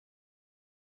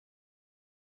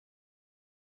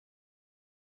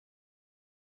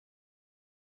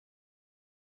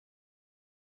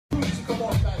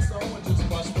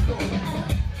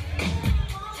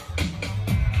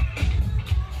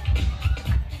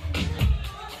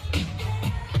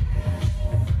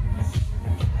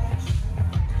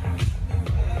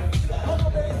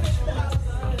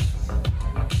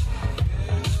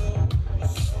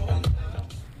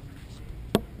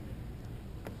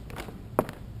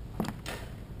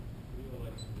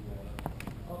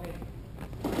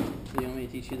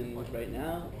teach you the moves right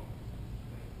now.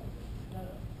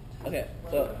 Okay,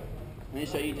 so I'm going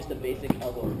to show you just a basic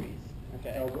elbow freeze.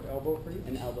 Okay. Elbow freeze?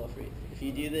 An elbow freeze. If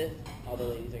you do this, all the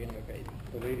ladies are going to go crazy.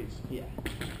 The ladies? Yeah.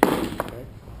 Okay.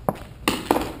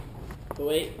 So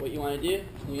what you want to do,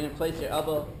 you're going to place your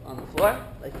elbow on the floor,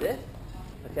 like this.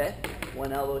 Okay?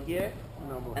 One elbow here,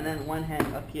 and then one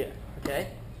hand up here. Okay?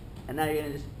 And now you're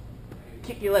going to just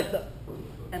kick your legs up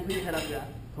and put your head on the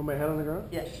ground. Put my head on the ground?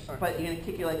 Yeah, but you're going to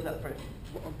kick your legs up first.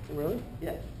 Really?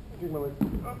 Yeah. Kick my legs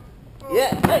up.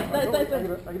 Yeah, nice. I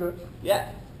can do it.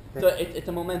 Yeah. So it's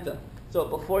a momentum. So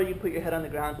before you put your head on the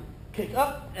ground, kick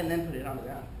up and then put it on the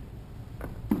ground.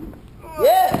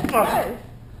 Yeah,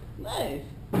 nice.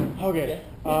 Okay.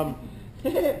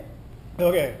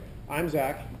 Okay. I'm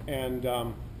Zach, and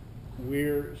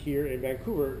we're here in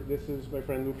Vancouver. This is my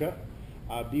friend Luca,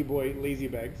 B-boy Lazy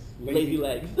Legz. Lazy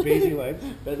Legz. Lazy Legz.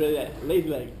 Lazy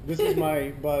Legz. This is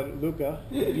my bud Luca,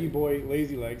 B-boy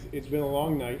Lazy Legz. It's been a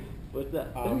long night. What's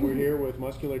that? We're here with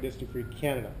Muscular Dystrophy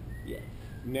Canada. Yeah.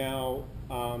 Now,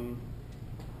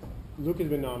 Luke has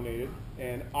been nominated,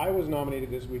 and I was nominated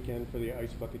this weekend for the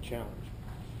Ice Bucket Challenge.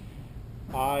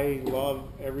 I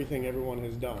love everything everyone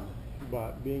has done,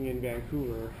 but being in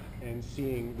Vancouver and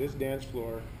seeing this dance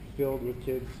floor filled with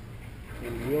kids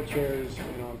in wheelchairs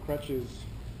and on crutches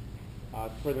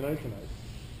for the night tonight,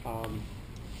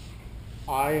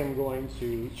 I am going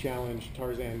to challenge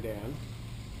Tarzan Dan,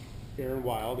 Aaron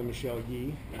Wild, and Michelle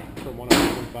Yee from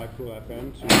 101.5 Cool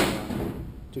FM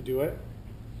to do it.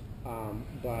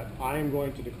 But I am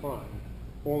going to decline,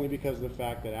 only because of the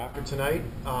fact that after tonight,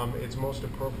 it's most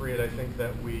appropriate, I think,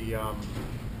 that we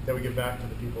give back to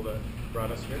the people that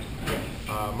brought us here.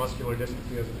 Muscular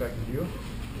dystrophy has affected you,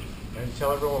 and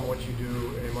tell everyone what you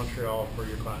do in Montreal for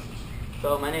your classes.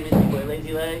 So my name is Luca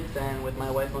Lazy Legz, and with my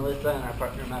wife Melissa and our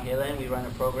partner Marie-Hélène, we run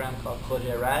a program called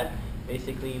Projet Rad.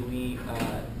 Basically, we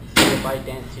certify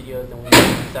dance studios and we make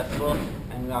them accessible,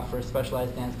 and we offer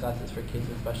specialized dance classes for kids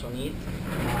with special needs.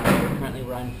 We currently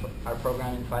run our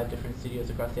program in 5 different studios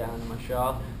across the island of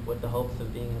Montreal, with the hopes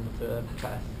of being able to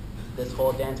pass this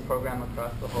whole dance program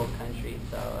across the whole country.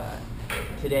 So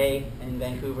today in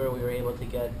Vancouver, we were able to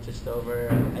get just over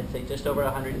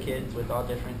 100 kids with all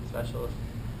different special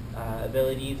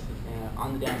abilities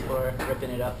on the dance floor, ripping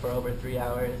it up for over 3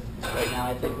 hours. Right now,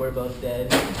 I think we're both dead.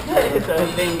 So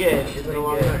it's been good. It's been a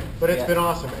long night, but it's been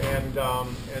awesome. And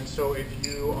so if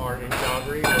you are in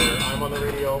Calgary, or I'm on the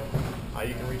radio,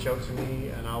 you can reach out to me,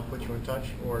 and I'll put you in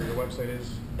touch. Or your website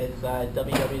is? It's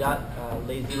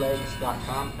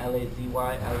www.lazylegz.com.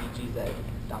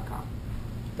 LAZYLEGZ.com.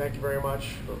 Thank you very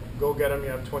much. Go get them.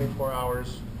 You have 24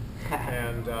 hours.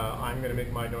 And I'm going to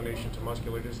make my donation to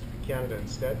Muscular Dystrophy Canada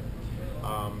instead,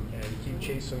 and keep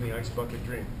chasing the ice bucket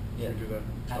dream. Yeah. Should we do the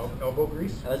elbow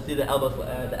grease? Let's do the elbow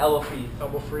freeze.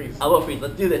 Elbow freeze. Elbow freeze.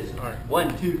 Let's do this. All right.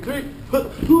 1, 2, 3.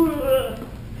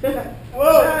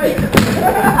 Whoa!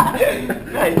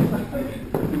 Nice.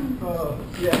 Oh,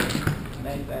 yeah.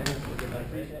 Nice. I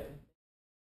appreciate it.